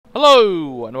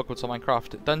Hello and welcome to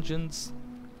Minecraft Dungeons,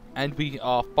 and we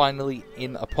are finally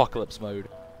in Apocalypse mode.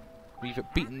 We've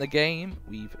beaten the game,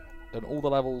 we've done all the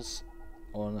levels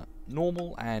on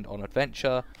normal and on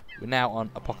adventure. We're now on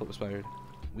Apocalypse mode.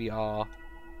 We are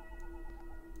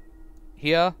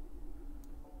here.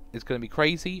 It's going to be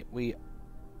crazy. We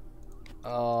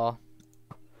are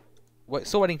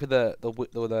still waiting for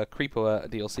the Creeper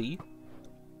DLC,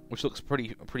 which looks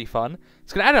pretty fun.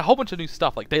 It's going to add a whole bunch of new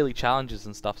stuff, like daily challenges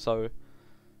and stuff, so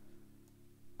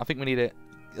I think we need to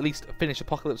at least finish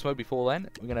Apocalypse mode before then.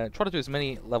 We're going to try to do as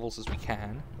many levels as we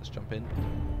can. Let's jump in.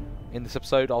 In this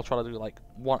episode, I'll try to do like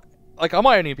one... Like, I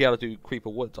might only be able to do Creeper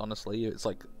Woods, honestly. It's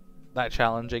like that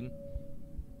challenging.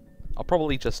 I'll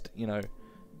probably just, you know,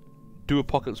 do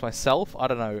Apocalypse myself. I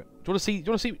don't know. Do you want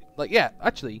to see... Like, yeah,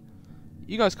 actually,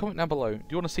 you guys comment down below. Do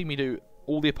you want to see me do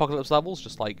all the Apocalypse levels?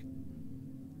 Just like...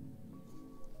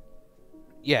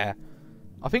 Yeah,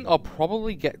 I think I'll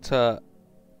probably get to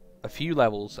a few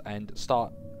levels and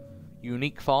start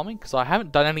unique farming, because I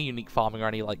haven't done any unique farming or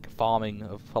any like farming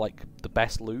for like the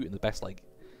best loot and the best like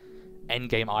end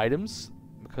game items,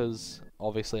 because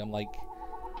obviously I'm like,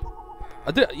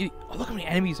 look how many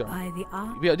enemies there are.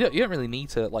 You don't really need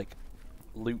to like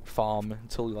loot farm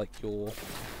until like you're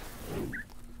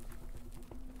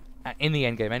in the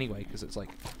end game anyway, because it's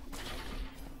like.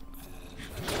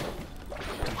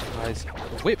 Guys,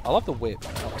 the whip. I love the whip.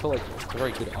 I feel like it's a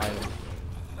very good item.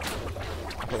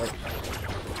 I feel like...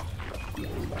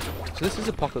 So this is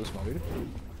Apocalypse mode.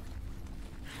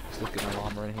 Let's look at my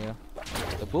llama in here.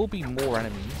 There will be more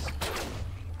enemies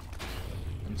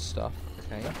and stuff.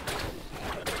 Okay.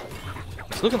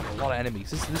 It's looking like a lot of enemies.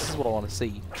 This is what I want to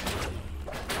see.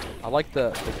 I like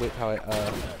the whip, how it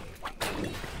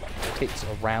hits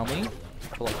around me. I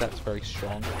feel like that's very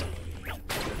strong.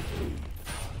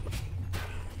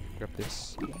 Grab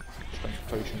this strength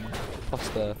potion,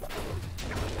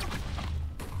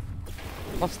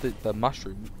 plus the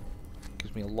mushroom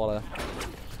gives me a lot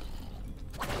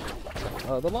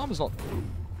of. The llama's not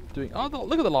doing. Oh,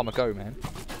 look at the llama go, man!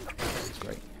 It's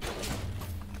great.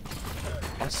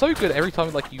 It's so good every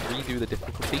time like you redo the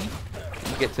difficulty,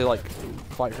 you get to like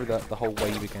fight through the whole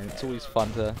wave again. It's always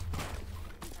fun to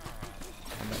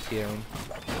come back here and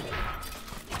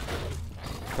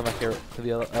come back here to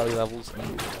the early levels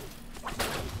and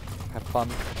have fun.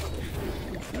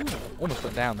 Ooh, almost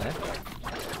went down there.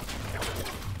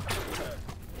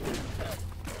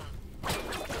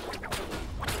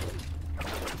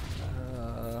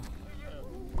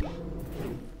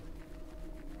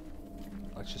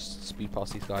 Let's just speed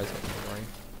past these guys. Don't worry.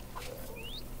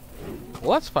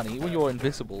 Well, that's funny. When you're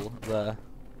invisible, the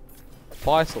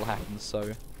fire still happens.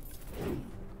 So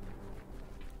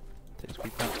take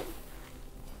speed back.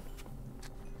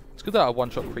 It's good that I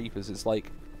one-shot creepers. It's like,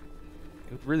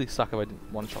 it would really suck if I didn't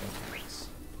one-shot them.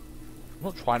 I'm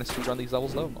not trying to speedrun these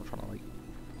levels though. I'm not trying to like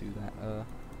do that. A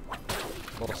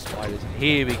lot of spiders.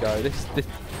 Here we go. This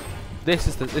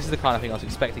is the kind of thing I was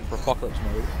expecting for Apocalypse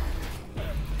mode.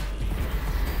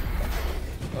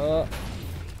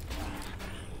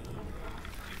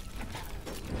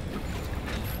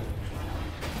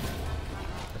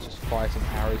 Let's just fire some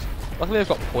arrows. Luckily I've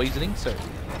got poisoning, so.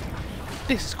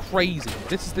 This is crazy.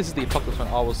 This is the Apocalypse one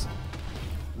I was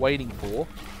waiting for. Look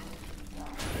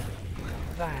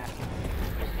at that.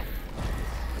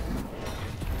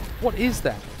 What is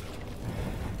that?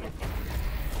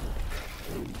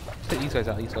 Let's take these guys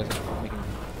out. These guys are making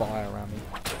fire around me.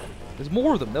 There's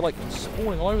more of them. They're like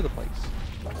spawning all over the place.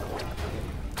 Let's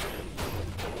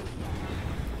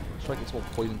try to get some more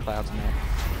poison clouds in there.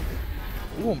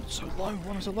 Ooh, I'm so low.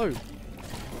 Why am I so low?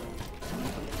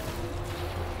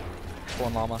 Come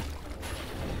on, llama.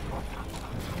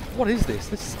 What is this?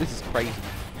 This is crazy.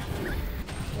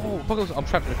 Oh, Apocalypse! I'm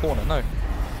trapped in a corner. No. I'm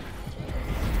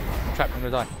trapped. I'm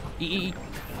gonna die. Eat.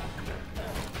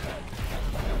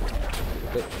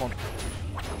 Come on.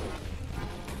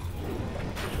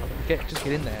 Just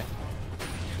get in there.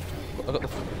 I got the.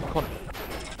 Come on.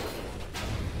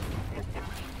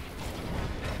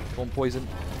 Come on, poison.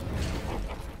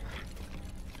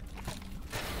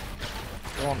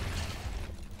 Come on.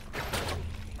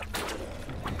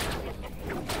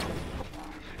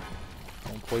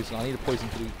 Poison. I need a poison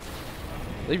to do. Are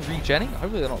they regenning?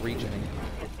 Hopefully they're not regenning.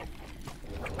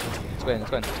 Let's go in.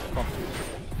 Come on.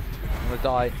 I'm gonna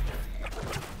die.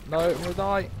 No, I'm gonna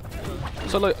die. I'm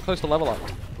so low, close to level up.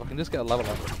 If I can just get a level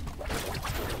up.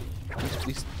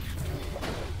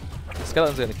 The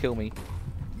skeleton's gonna kill me.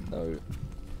 No.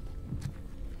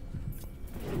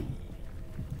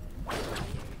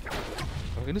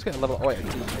 If I can just get a level up. Oh wait, I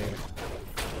can do it here.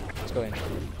 Let's go in.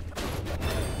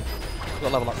 Got a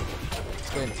level up.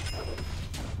 Go in.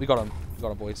 We got him. We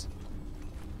got him, boys.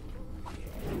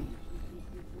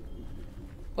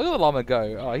 Look at the llama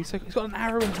go. Oh, he's got an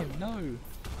arrow in him. No.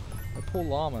 The poor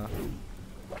llama.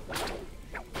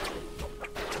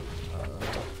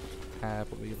 What are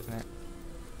we looking at?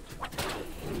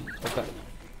 What's that?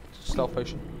 Stealth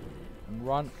potion. And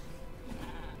run.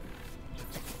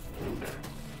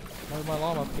 No, my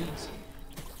llama, please.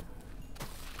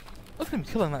 Look at him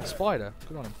killing that spider.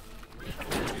 Good on him.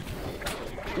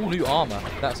 All new armor.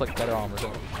 That's like better armor as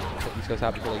well. What these guys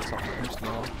have before they start boosting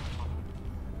armor.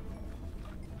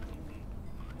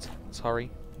 Let's hurry.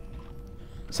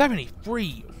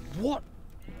 73! What?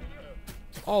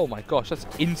 Oh my gosh, that's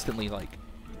instantly like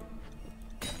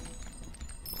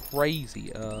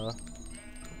crazy. Let's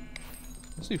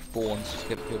do thorns just to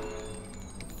get good.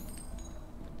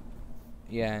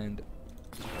 Yeah, and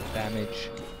damage.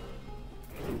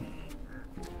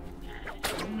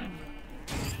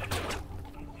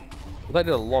 Well, that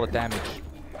did a lot of damage.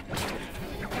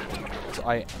 So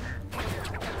take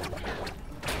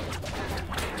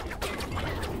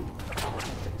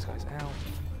these guys out.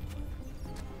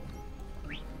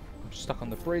 I'm stuck on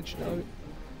the bridge. No.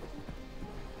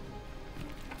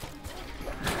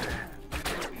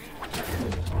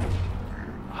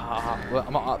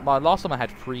 Well, my last time I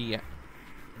had 3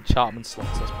 enchantment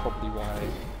slots. That's probably why I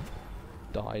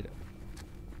died.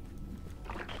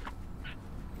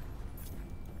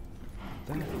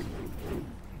 Damn.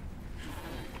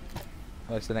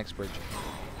 Oh, it's the next bridge.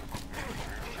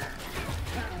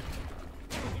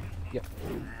 Yep.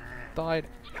 Died.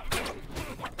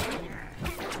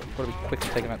 Gotta be quick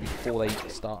and take them out before they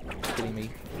start killing me.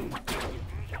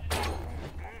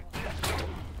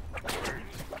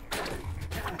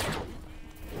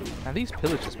 Now these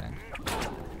pillagers, man.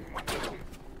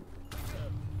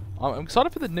 I'm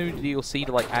excited for the new DLC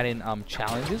to like add in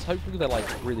challenges. Hopefully they're like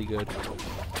really good.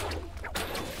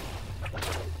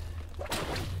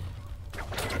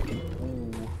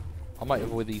 Ooh. I might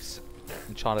avoid these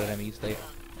enchanted enemies. They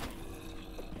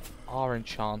are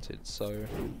enchanted, so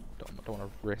don't want to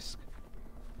risk.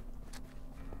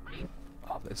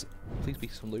 Oh, there's please be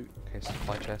some loot. Okay,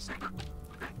 supply chest. I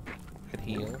can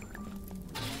heal.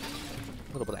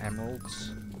 A little bit of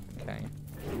emeralds. Okay.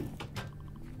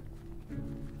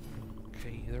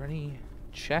 Okay, are there any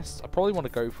chests? I probably want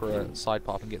to go for a side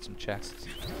path and get some chests.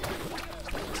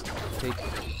 Take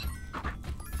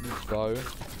bow. Grab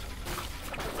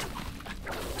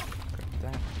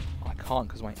that. Oh, I can't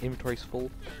because my inventory's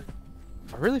full.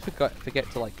 I really forget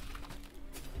to like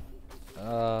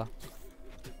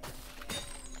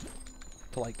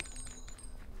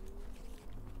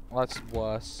well, that's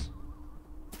worse.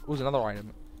 What was another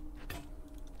item?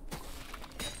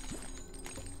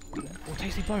 Oh,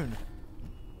 tasty bone.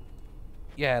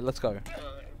 Yeah, let's go.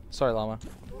 Sorry, llama.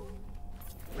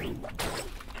 Okay,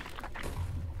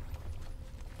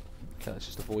 let's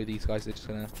just avoid these guys. They're just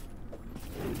gonna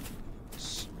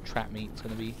trap me. It's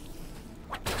gonna be.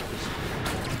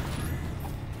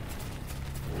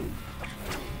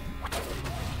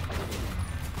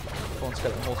 Come on,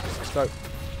 skeleton horses. Let's go.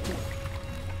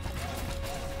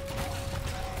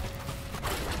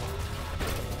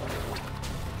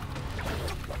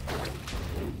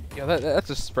 Yeah, that's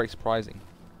just very surprising.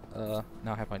 Now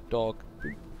I have my dog.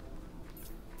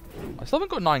 I still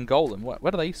haven't got 9 golem.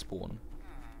 Where do they spawn?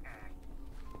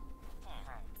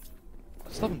 I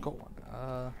still haven't got one.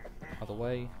 Other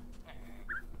way.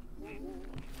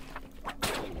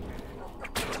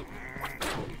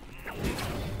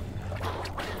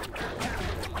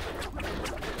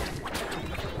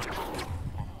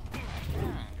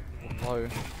 Low.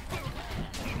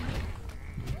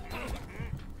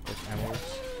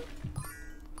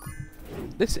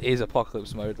 This is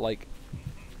apocalypse mode, like.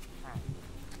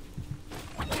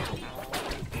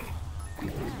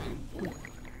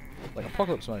 Like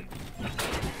apocalypse mode.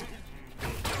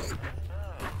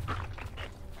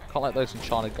 Can't let those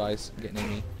enchanted guys get near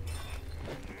me.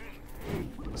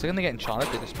 So when they get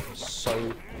enchanted, they're just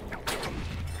so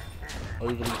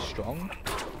overly strong.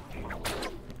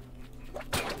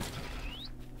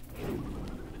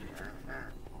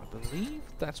 I believe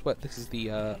that's what this is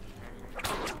the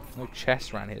no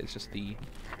chest around here, it's just the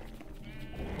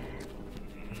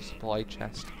supply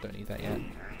chest. Don't need that yet.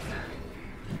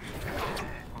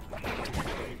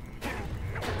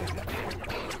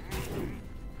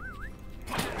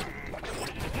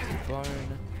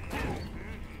 Bone.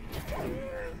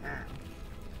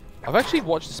 I've actually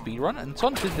watched the speedrun, and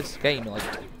someone did this game in like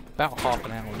about half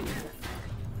an hour.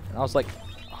 And I was like,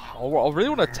 oh, I really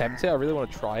want to attempt it, I really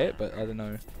want to try it, but I don't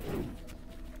know.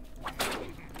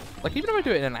 Like, even if I do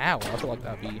it in an hour, I feel like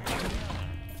that'd be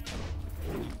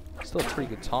still a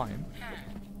pretty good time.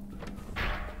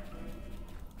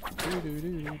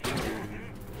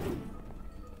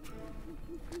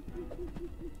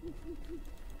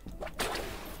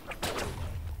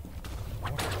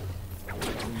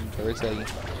 There is a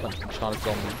bunch of enchanted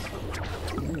zombies.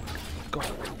 Ooh,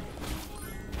 God.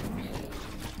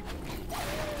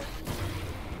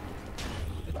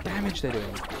 The damage they're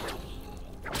doing.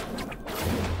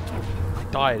 I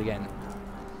died again.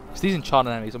 It's these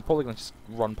enchanted enemies. I'm probably going to just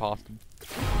run past them.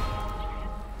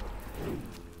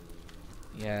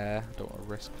 Yeah, I don't want to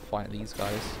risk fighting these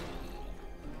guys.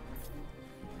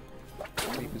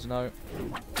 Creepers, no.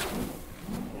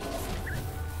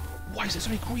 Why is there so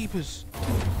many creepers?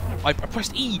 I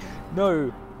pressed E!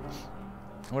 No!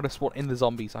 I'm going to spawn in the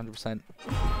zombies, 100%.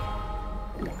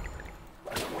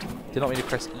 Did not mean to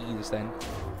press E just then.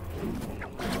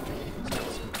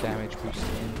 Some damage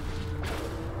boosting in.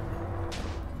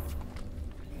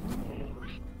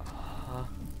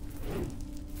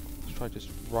 Let's try just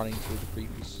running through the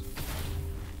creepers.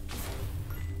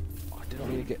 Oh, I did not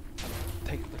mean to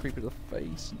take the creeper to the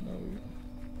face, no.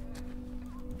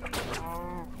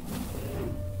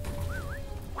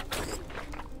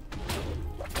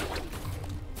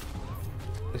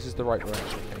 This is the right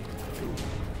direction. Okay.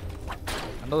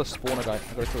 Another spawner guy.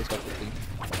 I gotta kill this guy quickly.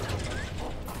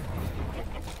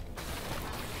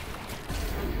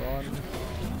 Run.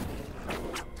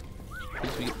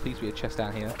 Please be a chest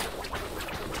down here.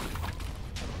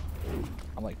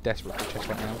 I'm like desperate for a chest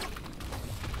right now.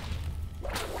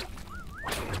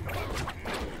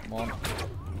 Come on.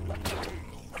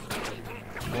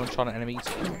 More enchanted enemies.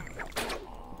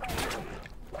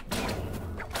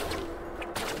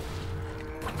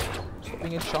 Stop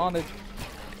being enchanted.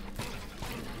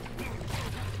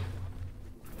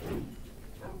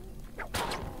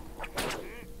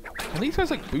 Can these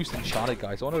guys like boost enchanted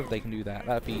guys? I wonder if they can do that.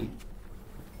 That'd be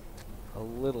a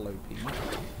little OP.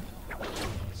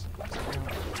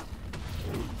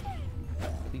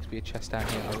 Please be a chest down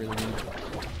here. I really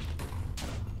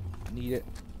need it.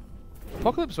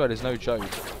 Apocalypse mode is no joke.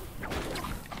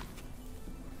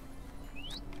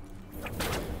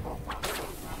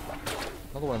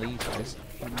 Another one of these guys.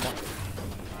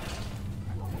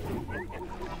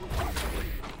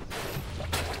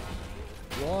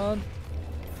 One.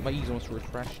 My E's almost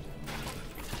refreshed.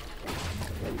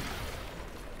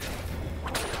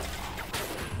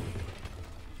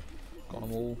 Got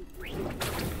them all.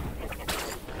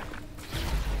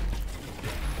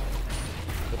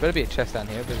 There better be a chest down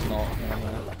here, if there's not.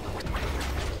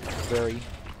 Very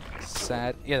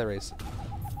sad. Yeah, there is.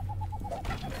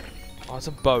 Oh, it's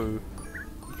a bow. You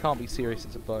can't be serious,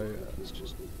 it's a bow. Let's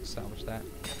just salvage that.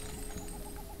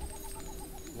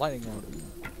 Lightning rod.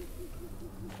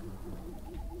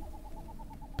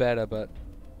 Better, but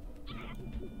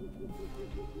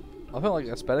I feel like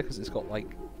that's better because it's got like,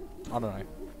 I don't know.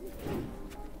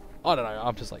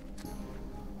 I'm just like,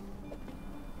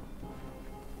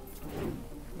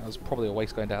 that was probably a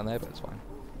waste going down there, but it's fine.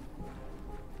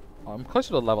 I'm closer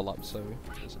to level up, so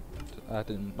I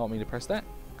did not mean to press that,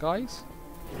 guys.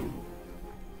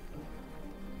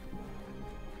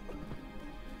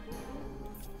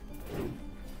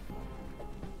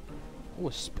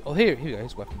 Oh, here we go,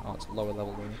 his weapon. Oh, it's lower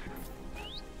level though.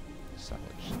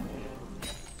 Salvage.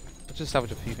 Let's just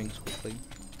salvage a few things quickly.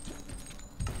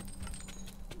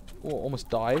 Oh, almost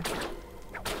died.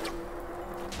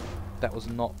 That was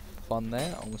not fun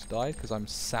there. I almost died because I'm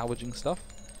salvaging stuff.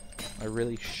 I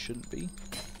really shouldn't be.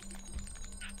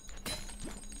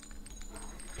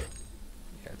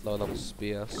 Yeah, lower level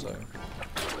spear, so.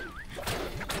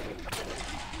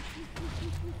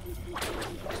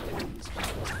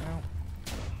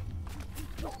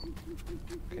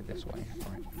 Okay, this way.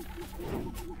 Right.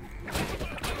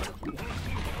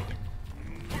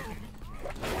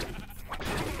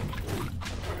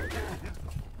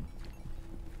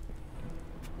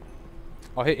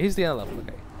 Oh, here's the other level.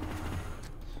 Okay.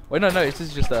 Wait, no, this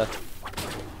is just a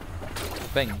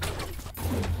thing.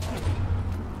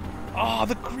 Oh,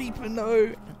 the creeper!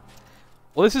 No.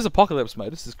 Well, this is apocalypse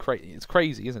mode. This is crazy. It's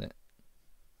crazy, isn't it?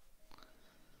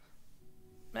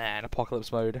 Man,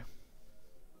 apocalypse mode.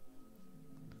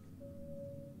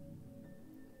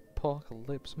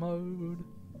 Apocalypse mode.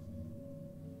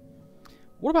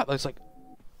 What about those, like,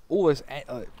 all those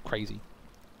crazy?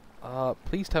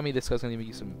 Please tell me this guy's gonna give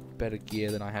me some better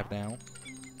gear than I have now.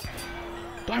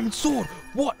 Diamond sword!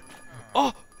 What?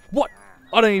 Oh, what?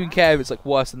 I don't even care if it's like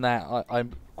worse than that.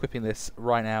 I'm equipping this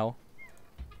right now.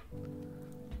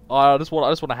 I just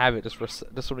want to have it. I just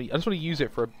want to use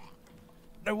it for a.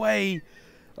 No way!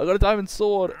 I got a diamond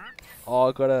sword. Oh,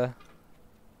 I got a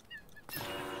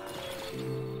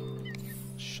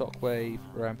shockwave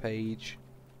rampage.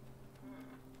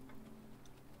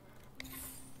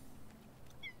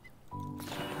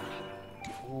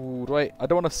 Ooh, wait, I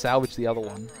don't want to salvage the other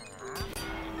one.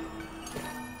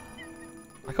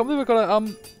 I can't believe I got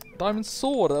a diamond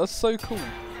sword. That was so cool.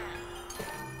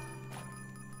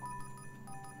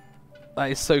 That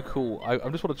is so cool. I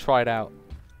just want to try it out.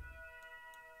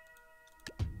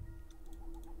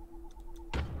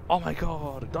 Oh my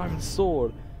god, a diamond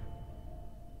sword.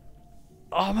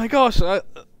 Oh my gosh,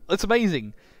 that's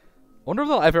amazing. I wonder if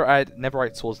they'll ever add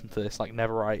netherite swords into this, like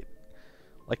netherite.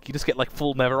 Like, you just get like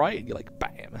full netherite and you're like,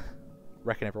 bam.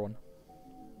 Wrecking everyone.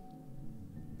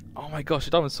 Oh my gosh, a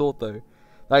diamond sword though.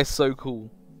 That is so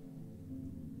cool.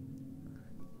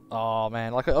 Oh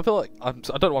man, like I feel like I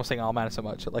don't know why I'm saying oh man so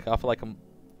much. Like I feel like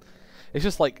it's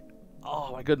just like,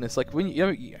 oh my goodness, like when you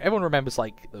know, everyone remembers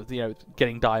like, you know,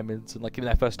 getting diamonds and like getting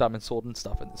their first diamond sword and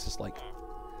stuff, and it's just like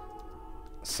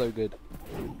so good.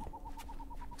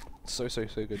 So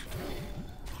good.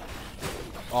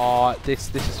 Oh, this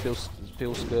just feels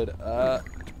good. Oh,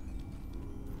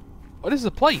 this is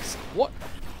a place. What?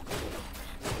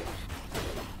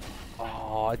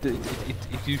 Oh, it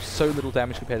do so little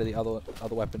damage compared to the other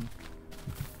weapon.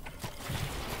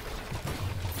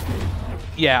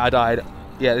 Yeah, I died.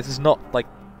 Yeah, this is not like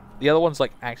the other one's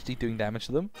like actually doing damage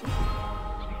to them.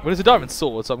 But it's a diamond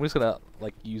sword, so I'm just gonna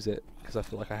like use it because I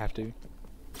feel like I have to.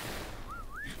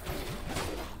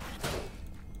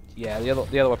 Yeah, the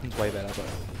other weapon's way better, but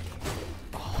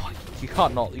oh, you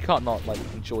can't not like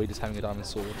enjoy just having a diamond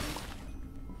sword.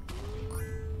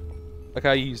 Okay,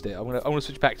 I used it. I'm gonna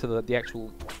switch back to the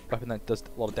actual weapon that does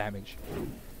a lot of damage.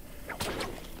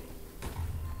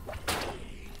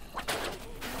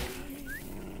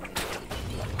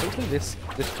 Hopefully this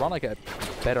run I get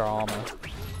better armor.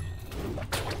 I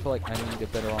feel like I need a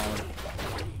better armor.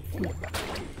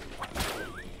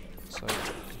 So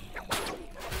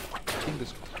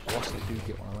fingers crossed I do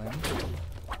get one of them.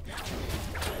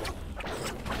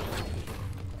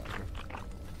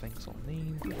 Things on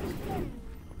these.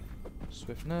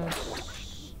 Swiftness.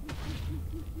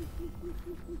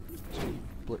 So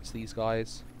blitz these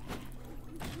guys.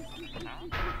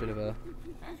 Bit of a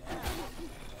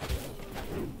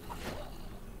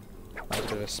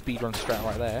speedrun strat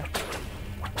right there.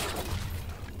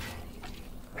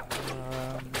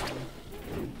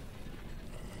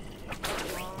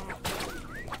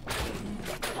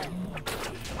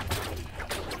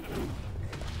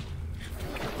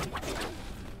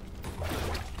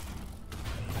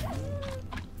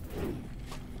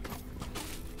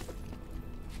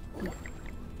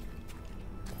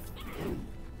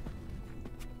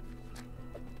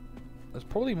 There's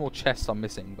probably more chests I'm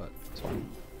missing, but it's fine.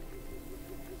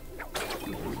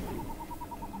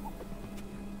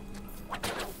 Am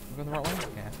I going the right way?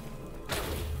 Yeah.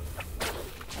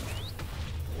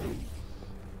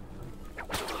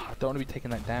 I don't want to be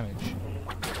taking that damage.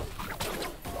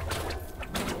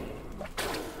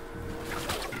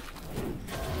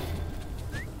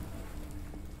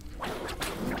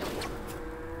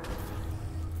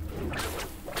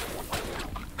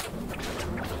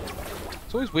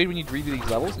 It's always weird when you redo these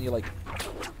levels and you're like,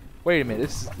 wait a minute,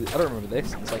 this is I don't remember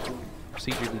this. It's like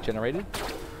procedurally generated.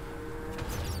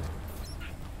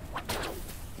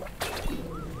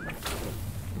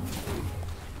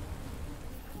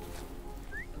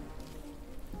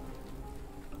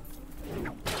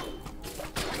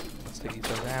 Let's take these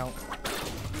guys out.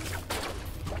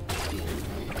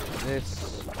 This.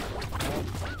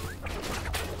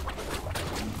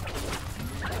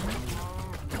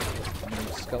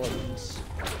 Skeletons.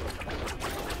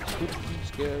 Spooky,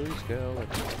 scary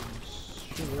skeletons.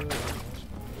 Sure.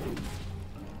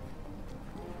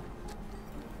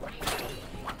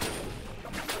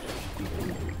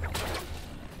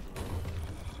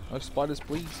 No spiders,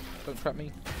 please. Don't trap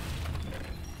me.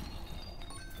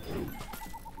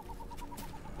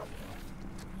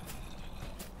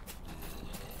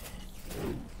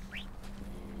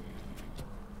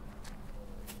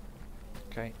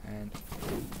 Okay, and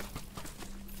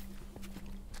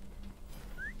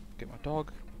get my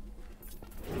dog.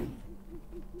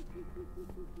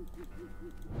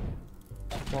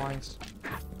 Supplies.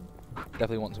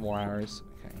 Definitely want some more arrows.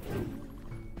 Okay.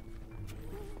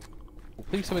 Well,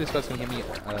 please tell me this guy's gonna give me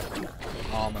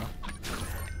armor.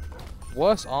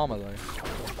 Worse armor though.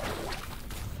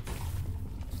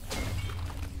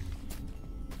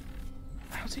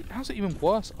 How's it even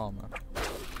worse armor?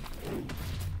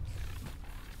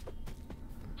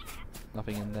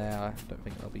 Nothing in there. I don't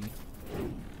think there'll be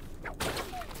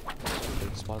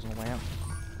spiders on the way out.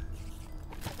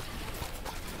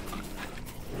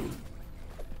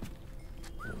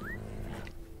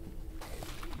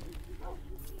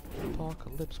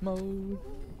 Apocalypse mode.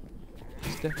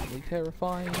 It's definitely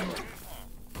terrifying.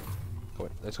 Go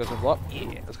on, let's go to the block.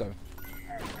 Yeah, let's go.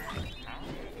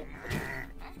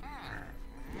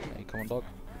 Hey, come on, dog.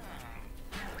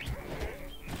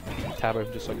 Tab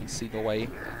open just so I can see the way.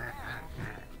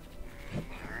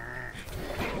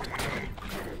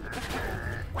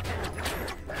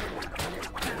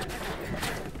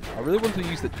 I really wanted to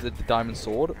use the diamond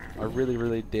sword. I really,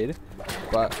 really did,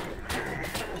 but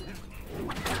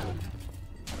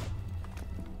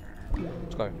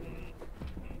let's go.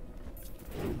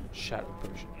 Shadow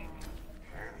potion.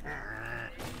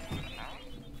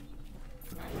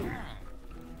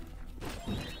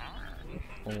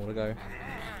 One more to go.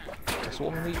 That's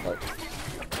what we need. Like,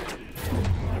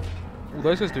 ooh,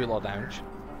 those guys do a lot of damage.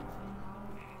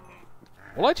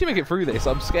 Will I actually make it through this?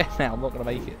 I'm scared now. I'm not gonna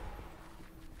make it.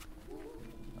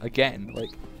 Again,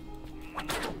 like.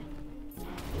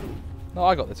 No,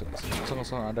 I got this. As long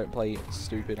as I don't play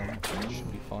stupid, I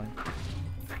should be fine.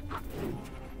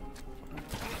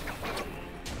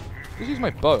 Just use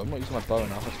my bow. I'm not using my bow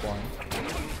enough. That's why.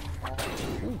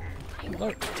 Ooh,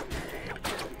 no.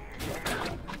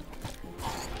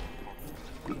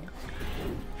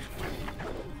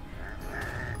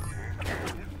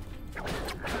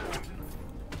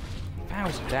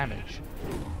 Damage.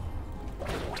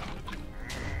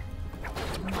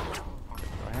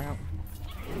 Wow.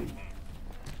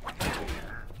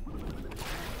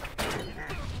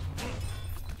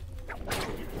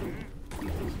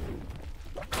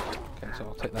 Okay, so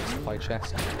I'll take that supply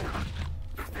chest.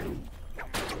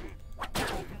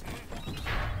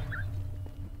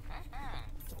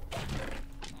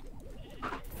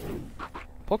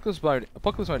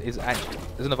 Apocalypse mode is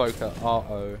an evoker.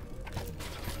 Uh-oh.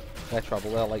 They're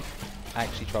trouble. They're like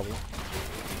actually trouble.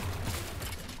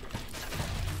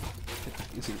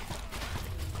 Easy.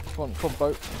 Come on,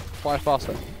 boat. Fire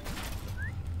faster.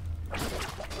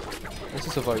 This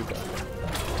is a Voga.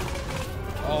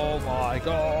 Oh my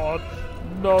god.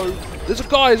 No. There's a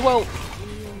guy as well.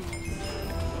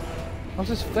 How's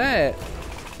this fair?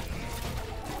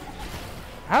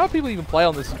 How do people even play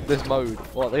on this mode?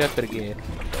 Well, they have a bit of gear.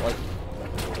 Like,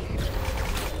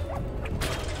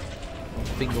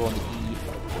 finger on the E.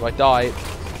 If I die,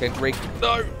 game's rigged.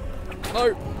 No!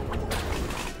 No!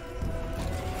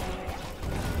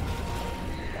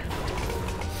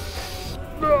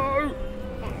 No!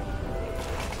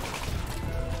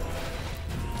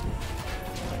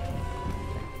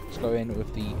 Let's go in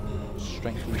with the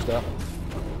strength booster.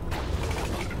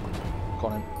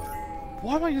 Got him.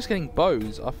 Why am I just getting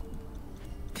bows? I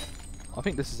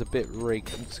think this is a bit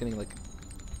rigged. I'm just getting like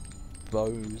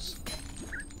bows.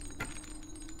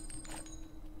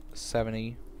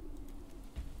 70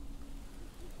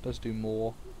 does do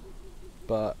more,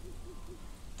 but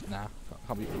nah,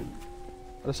 can't be.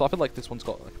 So I feel like this one's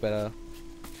got like better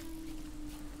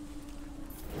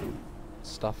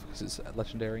stuff because it's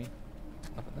legendary.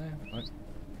 Nothing there. Right.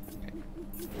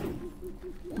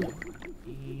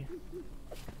 Okay.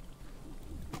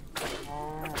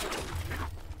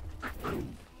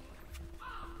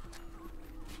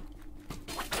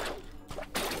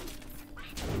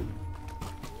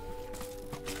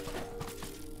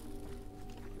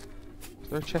 Is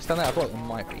there a chest down there? I thought there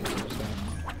might be. So I'm just gonna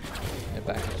head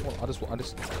back. I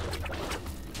just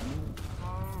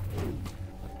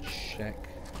check.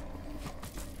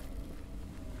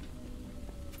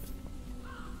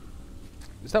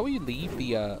 Is that where you leave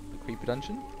the creeper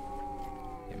dungeon?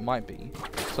 It might be.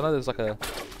 So I know there's like a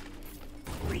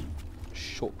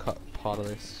shortcut part of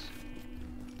this.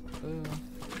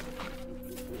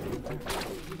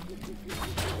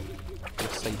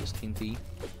 Let's save this TNT.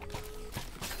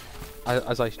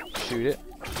 As I shoot it.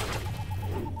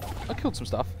 I killed some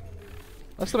stuff.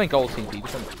 That's the main goal of TNT.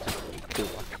 Just want to kill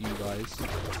a few guys.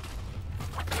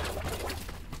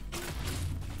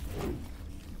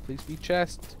 Please be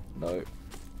chest. No.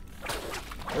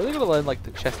 I really gotta learn like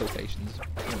the chest locations.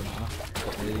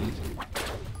 Not really easy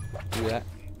to do that.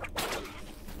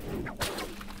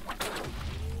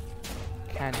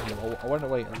 Can heal. I want to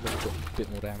wait a little bit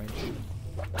more damage.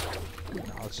 No,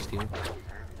 let's just heal.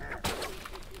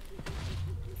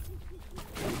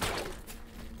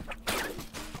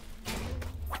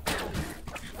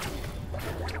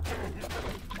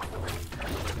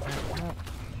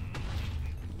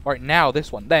 Alright, now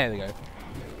this one. There we go.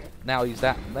 Now I'll use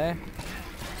that one there.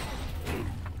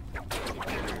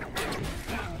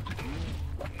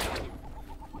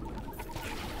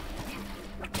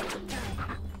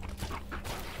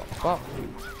 Well,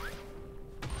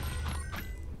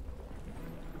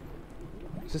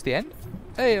 is this the end?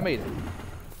 Hey, I made it.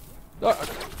 Oh, I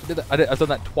did that. I've done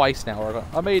that twice now.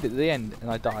 I made it to the end and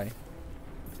I die.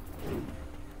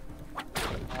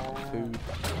 Food.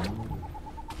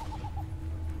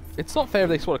 it's not fair if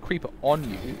they spawn a creeper on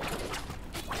you.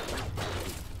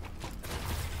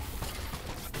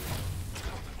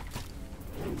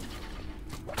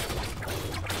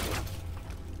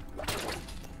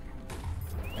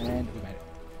 And we made it.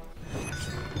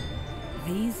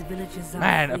 These villages are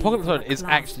Man, Apocalypse free Mode from is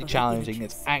the actually class of the challenging.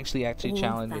 Idris. It's actually All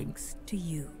challenging. thanks to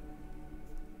you.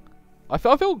 I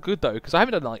feel good though, because I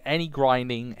haven't done like any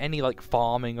grinding, any like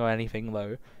farming or anything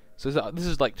though. So this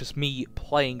is like just me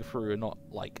playing through and not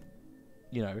like,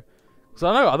 you know, because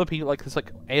I know other people like there's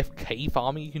like AFK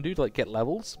farming you can do to like get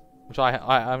levels, which I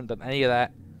haven't done any of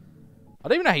that. I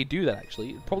don't even know how you do that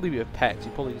actually. It'd probably be with pets.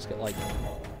 You probably just get like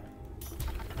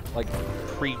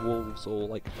 3 wolves or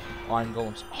like iron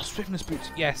golems. Oh, swiftness boots,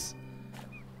 yes.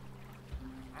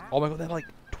 Oh my god, they're like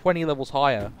 20 levels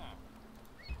higher.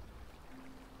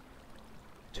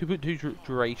 2.2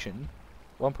 duration,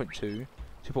 1.2,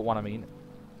 2.1 I mean.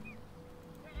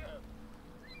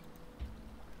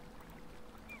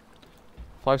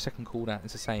 Five-second cooldown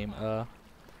is the same.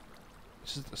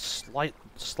 It's just a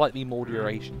slightly more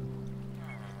duration.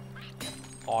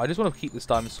 Oh, I just want to keep this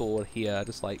diamond sword here.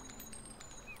 Just like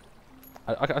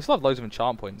I still have loads of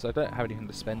enchant points. I don't have anything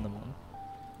to spend them on,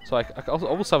 so I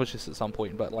will salvage this at some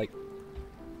point. But like,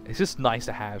 it's just nice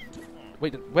to have.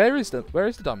 Wait, where is the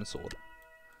diamond sword?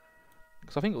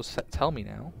 Because I think it will tell me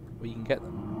now where you can get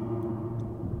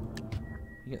them.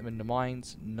 You get them in the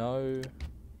mines? No.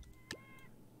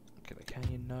 Get the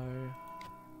canyon? No.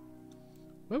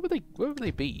 Where would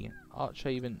they be?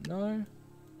 Archhaven? No.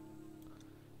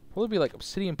 Probably be like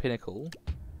Obsidian Pinnacle.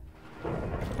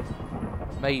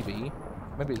 Maybe.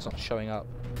 Maybe it's not showing up.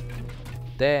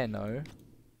 There, no.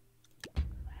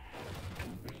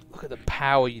 Look at the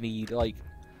power you need. Like,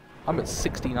 I'm at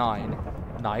 69.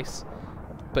 Nice.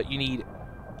 But you need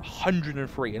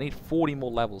 103. I need 40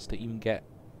 more levels to even get...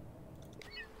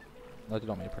 No, I did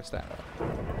not mean to press that.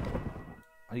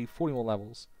 I need 40 more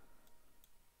levels.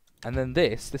 And then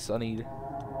this I need...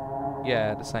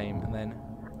 Yeah, the same. And then...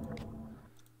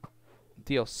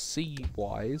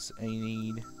 DLC-wise, I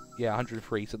need... Yeah,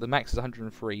 103. So the max is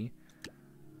 103.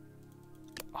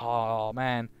 Oh,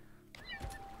 man.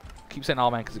 I keep saying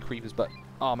oh, man, because of creepers, but...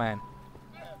 Oh, man.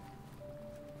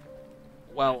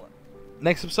 Well...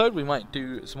 Next episode, we might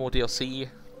do some more DLC.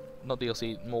 Not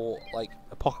DLC, more like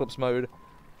Apocalypse Mode.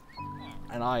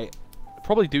 And I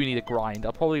probably do need a grind.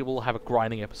 I probably will have a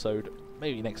grinding episode.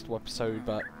 Maybe next episode,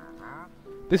 but...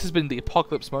 This has been the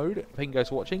Apocalypse Mode. Thank you guys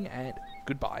for watching, and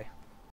goodbye.